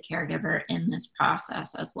family, the caregiver in this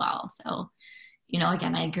process as well. So, you know,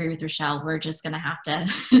 again, I agree with Rochelle. We're just going to have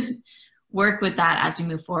to work with that as we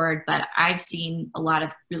move forward. But I've seen a lot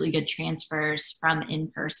of really good transfers from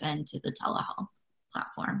in-person to the telehealth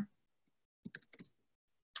platform.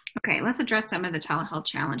 Okay, let's address some of the telehealth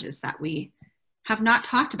challenges that we have not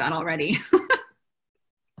talked about already.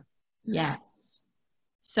 Yes.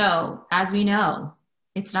 So as we know,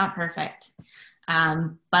 it's not perfect.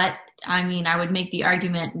 But I mean, I would make the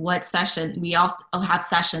argument, we also have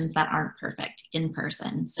sessions that aren't perfect in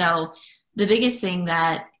person. So the biggest thing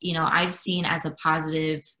that, you know, I've seen as a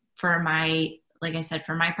positive for like I said,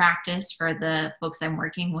 for my practice, for the folks I'm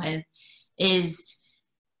working with, is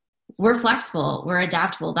we're flexible, we're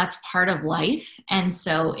adaptable. That's part of life. And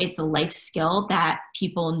so it's a life skill that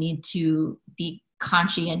people need to be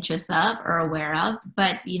conscientious of or aware of.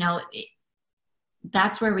 But, you know,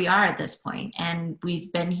 that's where we are at this point. And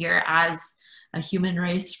we've been here as a human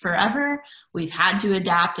race forever. We've had to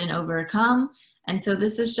adapt and overcome. And so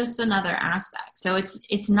this is just another aspect. So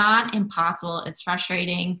it's not impossible. It's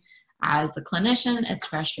frustrating as a clinician. It's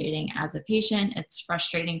frustrating as a patient. It's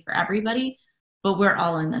frustrating for everybody. But we're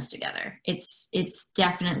all in this together. It's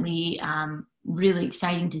definitely really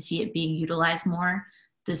exciting to see it being utilized more.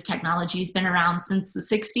 This technology has been around since the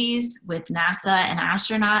 60s with NASA and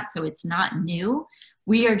astronauts, so it's not new.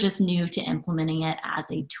 We are just new to implementing it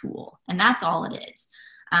as a tool, and that's all it is.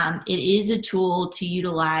 It is a tool to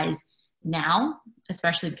utilize now,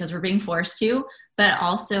 especially because we're being forced to, but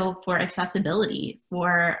also for accessibility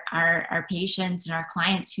for our patients and our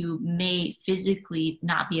clients who may physically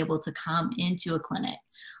not be able to come into a clinic,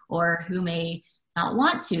 or who may not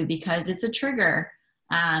want to because it's a trigger.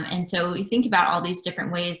 And so we think about all these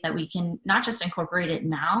different ways that we can not just incorporate it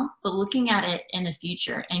now, but looking at it in the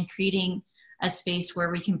future and creating a space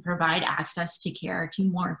where we can provide access to care to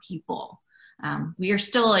more people. We are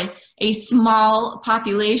still a small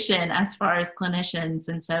population as far as clinicians.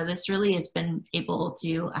 And so this really has been able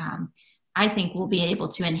to, I think we'll be able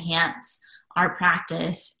to enhance our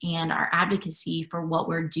practice and our advocacy for what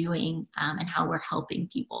we're doing and how we're helping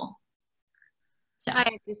people. So I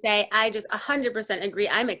have to say, I just 100% agree.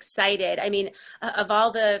 I'm excited. I mean, of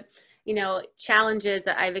all the, challenges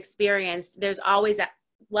that I've experienced, there's always that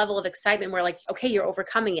level of excitement where like, okay, you're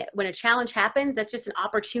overcoming it. When a challenge happens, that's just an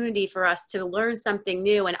opportunity for us to learn something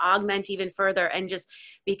new and augment even further and just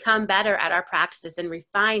become better at our practices and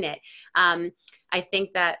refine it. I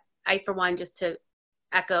think that I, for one, just to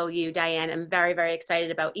echo you, Diane, I'm very, very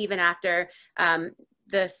excited about even after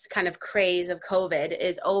this kind of craze of COVID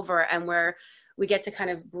is over and we get to kind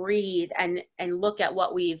of breathe and look at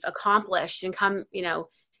what we've accomplished and come,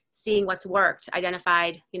 seeing what's worked,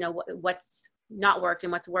 identified, what's not worked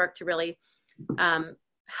and what's worked to really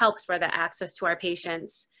help spread that access to our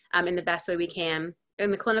patients in the best way we can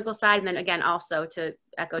in the clinical side. And then again, also to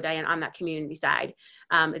echo Diane on that community side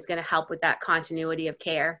is going to help with that continuity of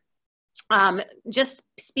care. Just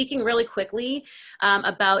speaking really quickly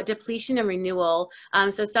about depletion and renewal.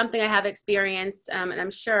 So something I have experienced, and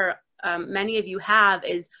I'm sure many of you have,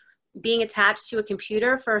 is being attached to a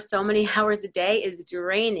computer for so many hours a day is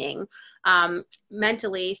draining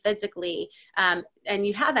mentally, physically, and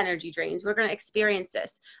you have energy drains. We're going to experience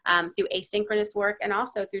this through asynchronous work and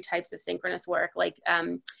also through types of synchronous work like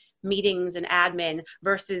meetings and admin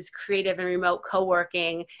versus creative and remote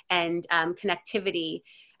co-working and connectivity.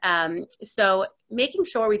 So making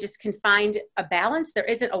sure we just can find a balance. There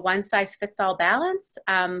isn't a one-size-fits-all balance.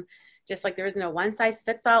 Just like there isn't a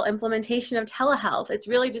one-size-fits-all implementation of telehealth. It's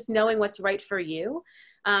really just knowing what's right for you.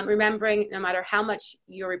 Remembering no matter how much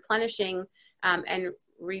you're replenishing and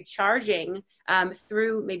recharging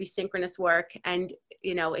through maybe synchronous work and,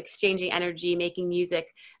 exchanging energy, making music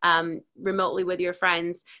remotely with your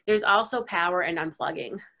friends, there's also power in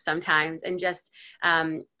unplugging sometimes and just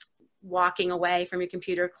walking away from your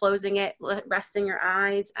computer, closing it, resting your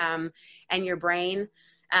eyes and your brain.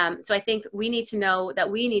 So I think we need to know that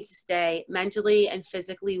we need to stay mentally and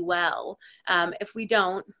physically well. If we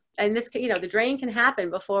don't, and this, the drain can happen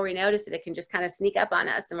before we notice it. It can just kind of sneak up on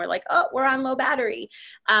us and we're like, oh, we're on low battery.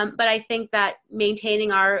 But I think that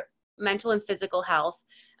maintaining our mental and physical health,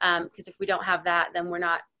 because if we don't have that, then we're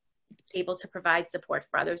not able to provide support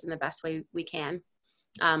for others in the best way we can,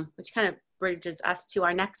 which kind of bridges us to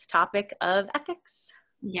our next topic of ethics.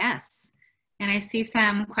 Yes. And I see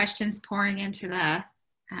some questions pouring into the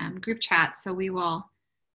group chat, so we will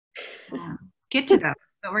get to those.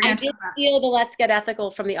 So we're going to steal the Let's Get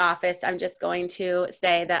Ethical from the office. I'm just going to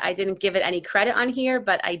say that I didn't give it any credit on here,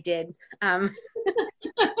 but I did. I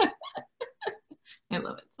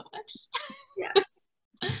love it so much. Yeah.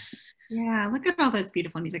 Yeah, look at all those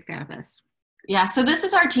beautiful music therapists. Yeah, so this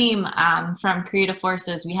is our team from Creative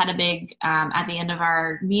Forces. We had a big, at the end of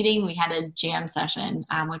our meeting, we had a jam session,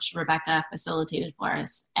 which Rebecca facilitated for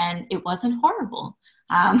us, and it wasn't horrible.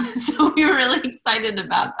 So we were really excited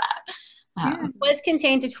about that. It was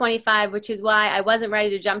contained to 25, which is why I wasn't ready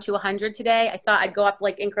to jump to 100 today. I thought I'd go up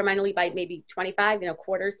like incrementally by maybe 25,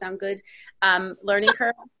 quarters sound good, learning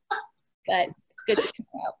curve, but it's good to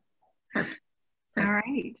go out. All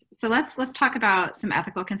right. So let's talk about some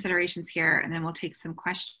ethical considerations here, and then we'll take some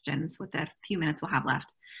questions with the few minutes we'll have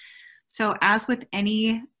left. So as with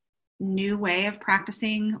any new way of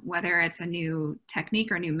practicing, whether it's a new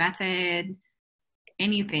technique or a new method,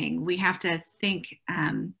 anything, we have to think,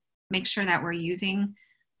 make sure that we're using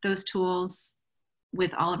those tools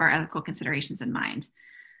with all of our ethical considerations in mind.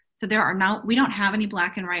 So we don't have any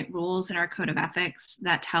black and white rules in our code of ethics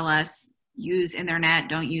that tell us use internet,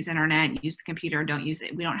 don't use internet, use the computer, don't use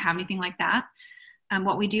it. We don't have anything like that.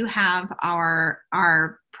 What we do have are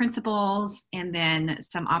our principles and then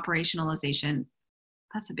some operationalization.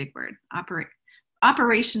 That's a big word.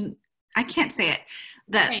 Operation. I can't say it.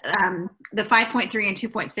 The 5.3 and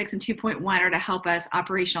 2.6 and 2.1 are to help us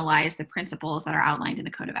operationalize the principles that are outlined in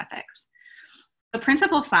the Code of Ethics. The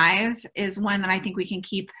principle 5 is one that I think we can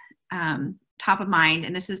keep top of mind,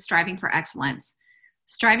 and this is striving for excellence.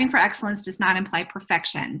 Striving for excellence does not imply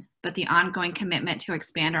perfection, but the ongoing commitment to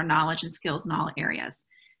expand our knowledge and skills in all areas.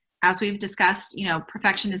 As we've discussed,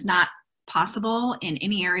 perfection is not possible in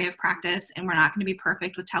any area of practice, and we're not going to be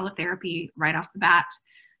perfect with teletherapy right off the bat.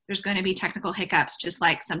 There's going to be technical hiccups, just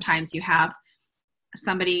like sometimes you have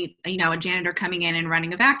somebody, a janitor coming in and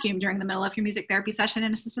running a vacuum during the middle of your music therapy session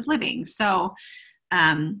in assisted living. So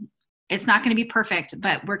it's not going to be perfect,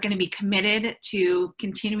 but we're going to be committed to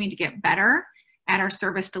continuing to get better at our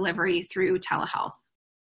service delivery through telehealth.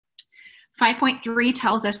 5.3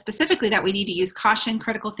 tells us specifically that we need to use caution,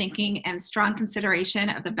 critical thinking, and strong consideration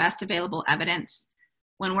of the best available evidence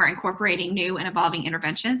when we're incorporating new and evolving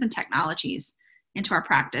interventions and technologies into our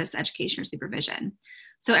practice, education, or supervision.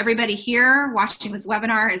 So everybody here watching this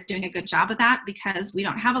webinar is doing a good job of that, because we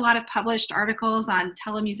don't have a lot of published articles on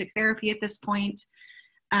telemusic therapy at this point.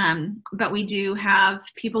 But we do have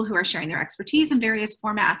people who are sharing their expertise in various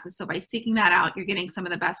formats. And so by seeking that out, you're getting some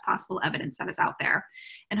of the best possible evidence that is out there.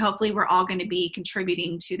 And hopefully we're all going to be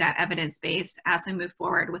contributing to that evidence base as we move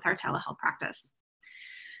forward with our telehealth practice.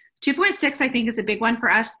 2.6, I think, is a big one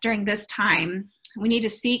for us during this time. We need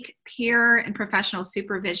to seek peer and professional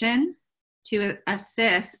supervision to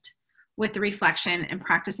assist with the reflection and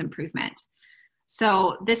practice improvement.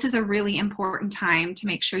 So this is a really important time to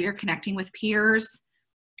make sure you're connecting with peers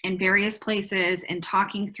in various places and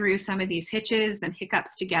talking through some of these hitches and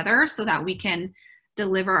hiccups together so that we can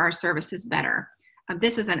deliver our services better.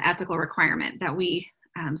 This is an ethical requirement that we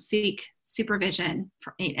seek supervision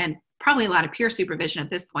for, and probably a lot of peer supervision at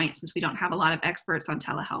this point, since we don't have a lot of experts on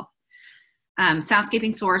telehealth.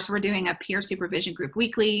 Soundscaping Source, we're doing a peer supervision group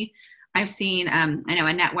weekly. I've seen, I know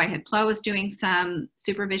Annette Whitehead-Plow is doing some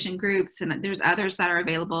supervision groups, and there's others that are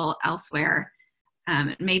available elsewhere.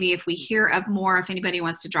 Maybe if we hear of more, if anybody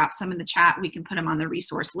wants to drop some in the chat, we can put them on the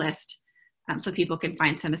resource list so people can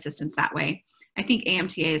find some assistance that way. I think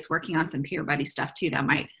AMTA is working on some peer buddy stuff too that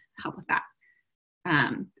might help with that.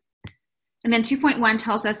 And then 2.1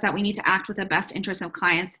 tells us that we need to act with the best interest of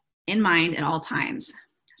clients in mind at all times.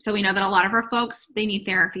 So we know that a lot of our folks, they need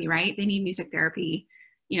therapy, right? They need music therapy.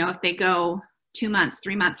 You know, if they go 2 months,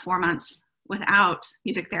 3 months, 4 months without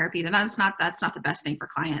music therapy, then that's not the best thing for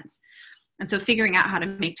clients. And so figuring out how to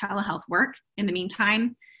make telehealth work in the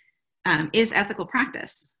meantime is ethical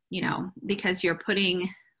practice, you know, because you're putting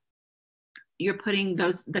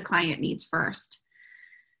the client needs first.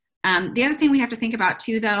 The other thing we have to think about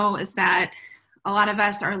too, though, is that a lot of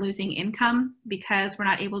us are losing income because we're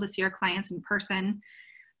not able to see our clients in person.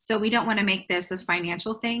 So we don't want to make this a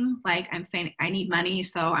financial thing, like I need money,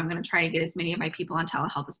 so I'm going to try to get as many of my people on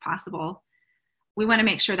telehealth as possible. We want to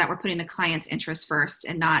make sure that we're putting the client's interest first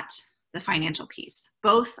and not the financial piece.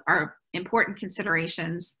 Both are important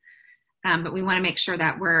considerations, but we want to make sure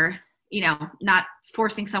that we're, you know, not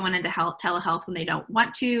forcing someone into telehealth when they don't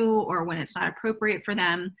want to or when it's not appropriate for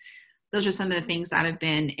them. Those are some of the things that have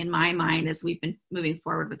been in my mind as we've been moving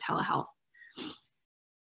forward with telehealth.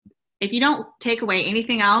 If you don't take away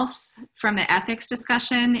anything else from the ethics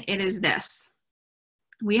discussion, it is this.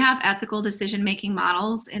 We have ethical decision-making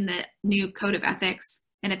models in the new Code of Ethics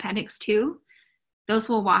in Appendix 2. Those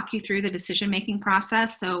will walk you through the decision-making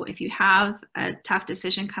process. So if you have a tough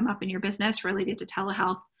decision come up in your business related to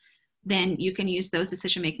telehealth, then you can use those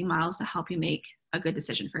decision-making models to help you make a good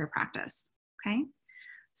decision for your practice, okay?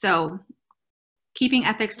 So keeping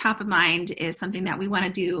ethics top of mind is something that we want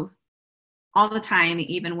to do all the time,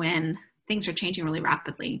 even when things are changing really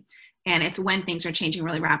rapidly. And it's when things are changing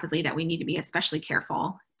really rapidly that we need to be especially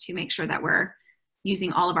careful to make sure that we're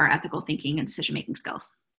using all of our ethical thinking and decision-making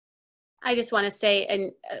skills. I just want to say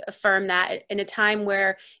and affirm that in a time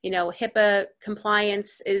where, you know, HIPAA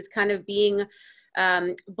compliance is kind of being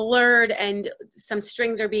blurred and some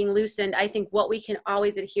strings are being loosened, I think what we can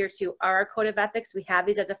always adhere to are our code of ethics. We have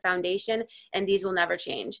these as a foundation, and these will never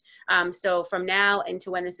change. So from now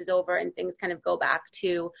into when this is over and things kind of go back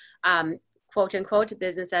to quote unquote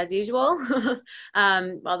business as usual,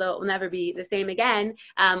 although it will never be the same again,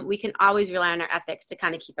 we can always rely on our ethics to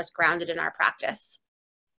kind of keep us grounded in our practice.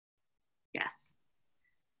 Yes.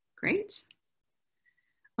 Great.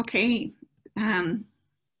 Okay.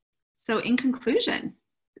 So in conclusion.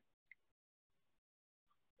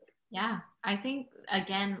 Yeah, I think,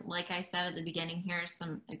 again, like I said at the beginning, here's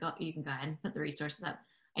some, you can go ahead and put the resources up.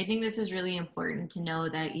 I think this is really important to know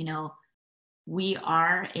that, you know, we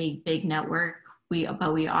are a big network,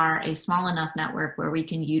 but we are a small enough network where we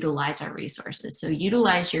can utilize our resources. So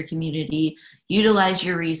utilize your community, utilize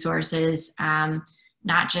your resources,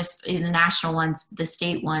 not just in the national ones, the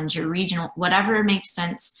state ones, your regional, whatever makes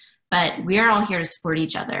sense. But we are all here to support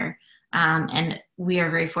each other. And we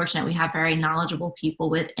are very fortunate. We have very knowledgeable people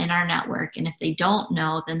within our network. And if they don't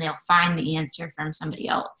know, then they'll find the answer from somebody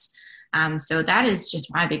else. So that is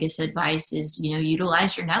just my biggest advice is, you know,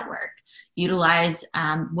 utilize your network, utilize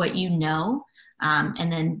what you know,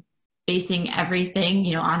 and then basing everything,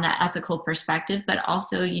 you know, on that ethical perspective, but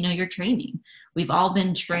also, you know, your training. We've all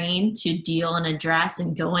been trained to deal and address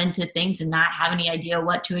and go into things and not have any idea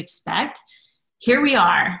what to expect. Here we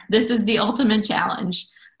are. This is the ultimate challenge.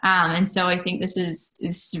 And so I think this is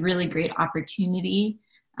a really great opportunity.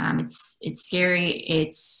 It's scary,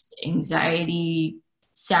 it's anxiety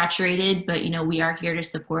saturated, but, you know, we are here to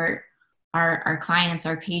support our clients,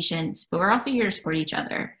 our patients, but we're also here to support each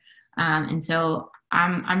other. And so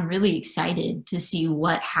I'm really excited to see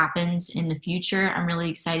what happens in the future. I'm really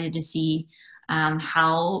excited to see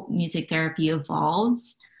how music therapy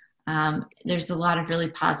evolves, there's a lot of really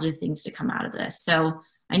positive things to come out of this. So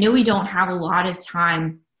I know we don't have a lot of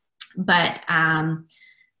time, but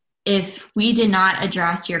if we did not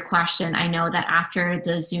address your question, I know that after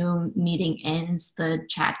the Zoom meeting ends, the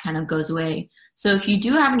chat kind of goes away. So if you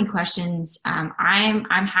do have any questions, I'm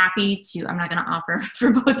happy to. I'm not going to offer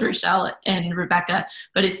for both Rochelle and Rebecca,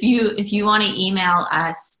 but if you want to email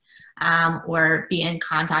us or be in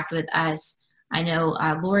contact with us, I know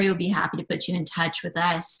Lori will be happy to put you in touch with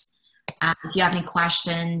us. If you have any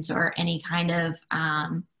questions or any kind of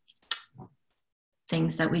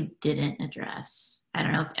things that we didn't address. I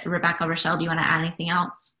don't know if Rebecca, Rochelle, do you want to add anything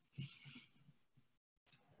else?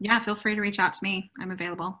 Yeah, feel free to reach out to me. I'm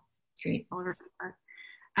available. Great. All over Facebook.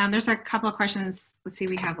 There's a couple of questions. Let's see,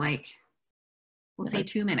 we have we'll say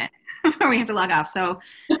 2 minutes before we have to log off. So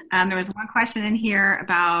there was one question in here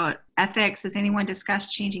about ethics. Does anyone discuss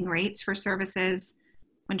changing rates for services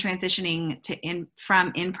when transitioning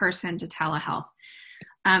from in-person to telehealth?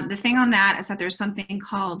 The thing on that is that there's something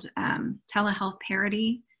called telehealth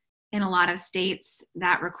parity in a lot of states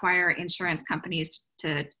that require insurance companies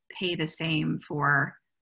to pay the same for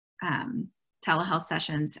telehealth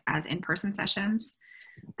sessions as in-person sessions.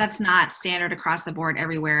 That's not standard across the board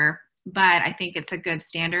everywhere, but I think it's a good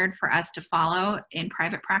standard for us to follow in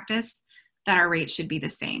private practice, that our rate should be the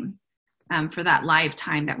same for that live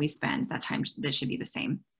time that we spend. That time that should be the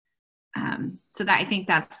same. So that, I think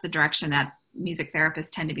that's the direction that music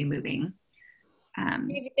therapists tend to be moving.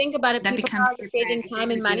 If you think about it, people are saving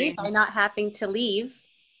time and money by not having to leave.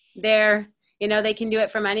 They can do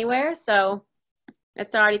it from anywhere. So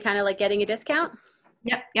it's already kind of like getting a discount.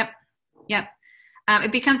 Yep.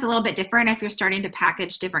 It becomes a little bit different if you're starting to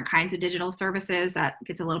package different kinds of digital services. That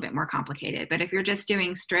gets a little bit more complicated. But if you're just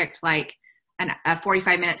doing strict, like a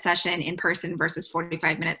 45-minute session in person versus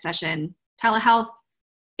 45-minute session telehealth,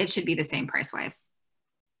 it should be the same price-wise.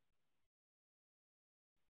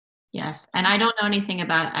 Yes, and I don't know anything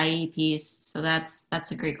about IEPs, so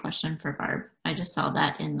that's a great question for Barb. I just saw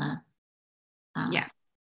that in the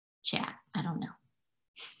chat. I don't know.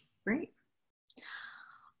 Great.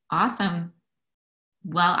 Awesome.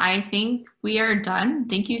 Well, I think we are done.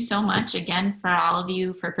 Thank you so much again for all of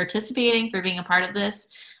you for participating, for being a part of this.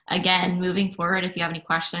 Again, moving forward, if you have any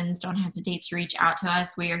questions, don't hesitate to reach out to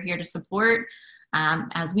us. We are here to support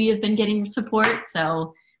as we have been getting support.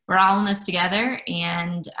 So we're all in this together,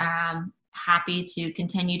 and happy to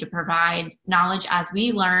continue to provide knowledge as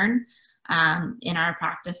we learn in our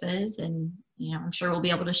practices. And I'm sure we'll be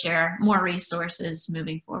able to share more resources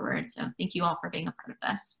moving forward. So thank you all for being a part of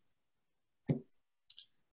this.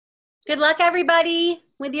 Good luck, everybody,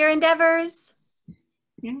 with your endeavors.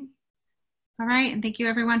 Yeah. All right, and thank you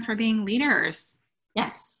everyone for being leaders.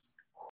 Yes.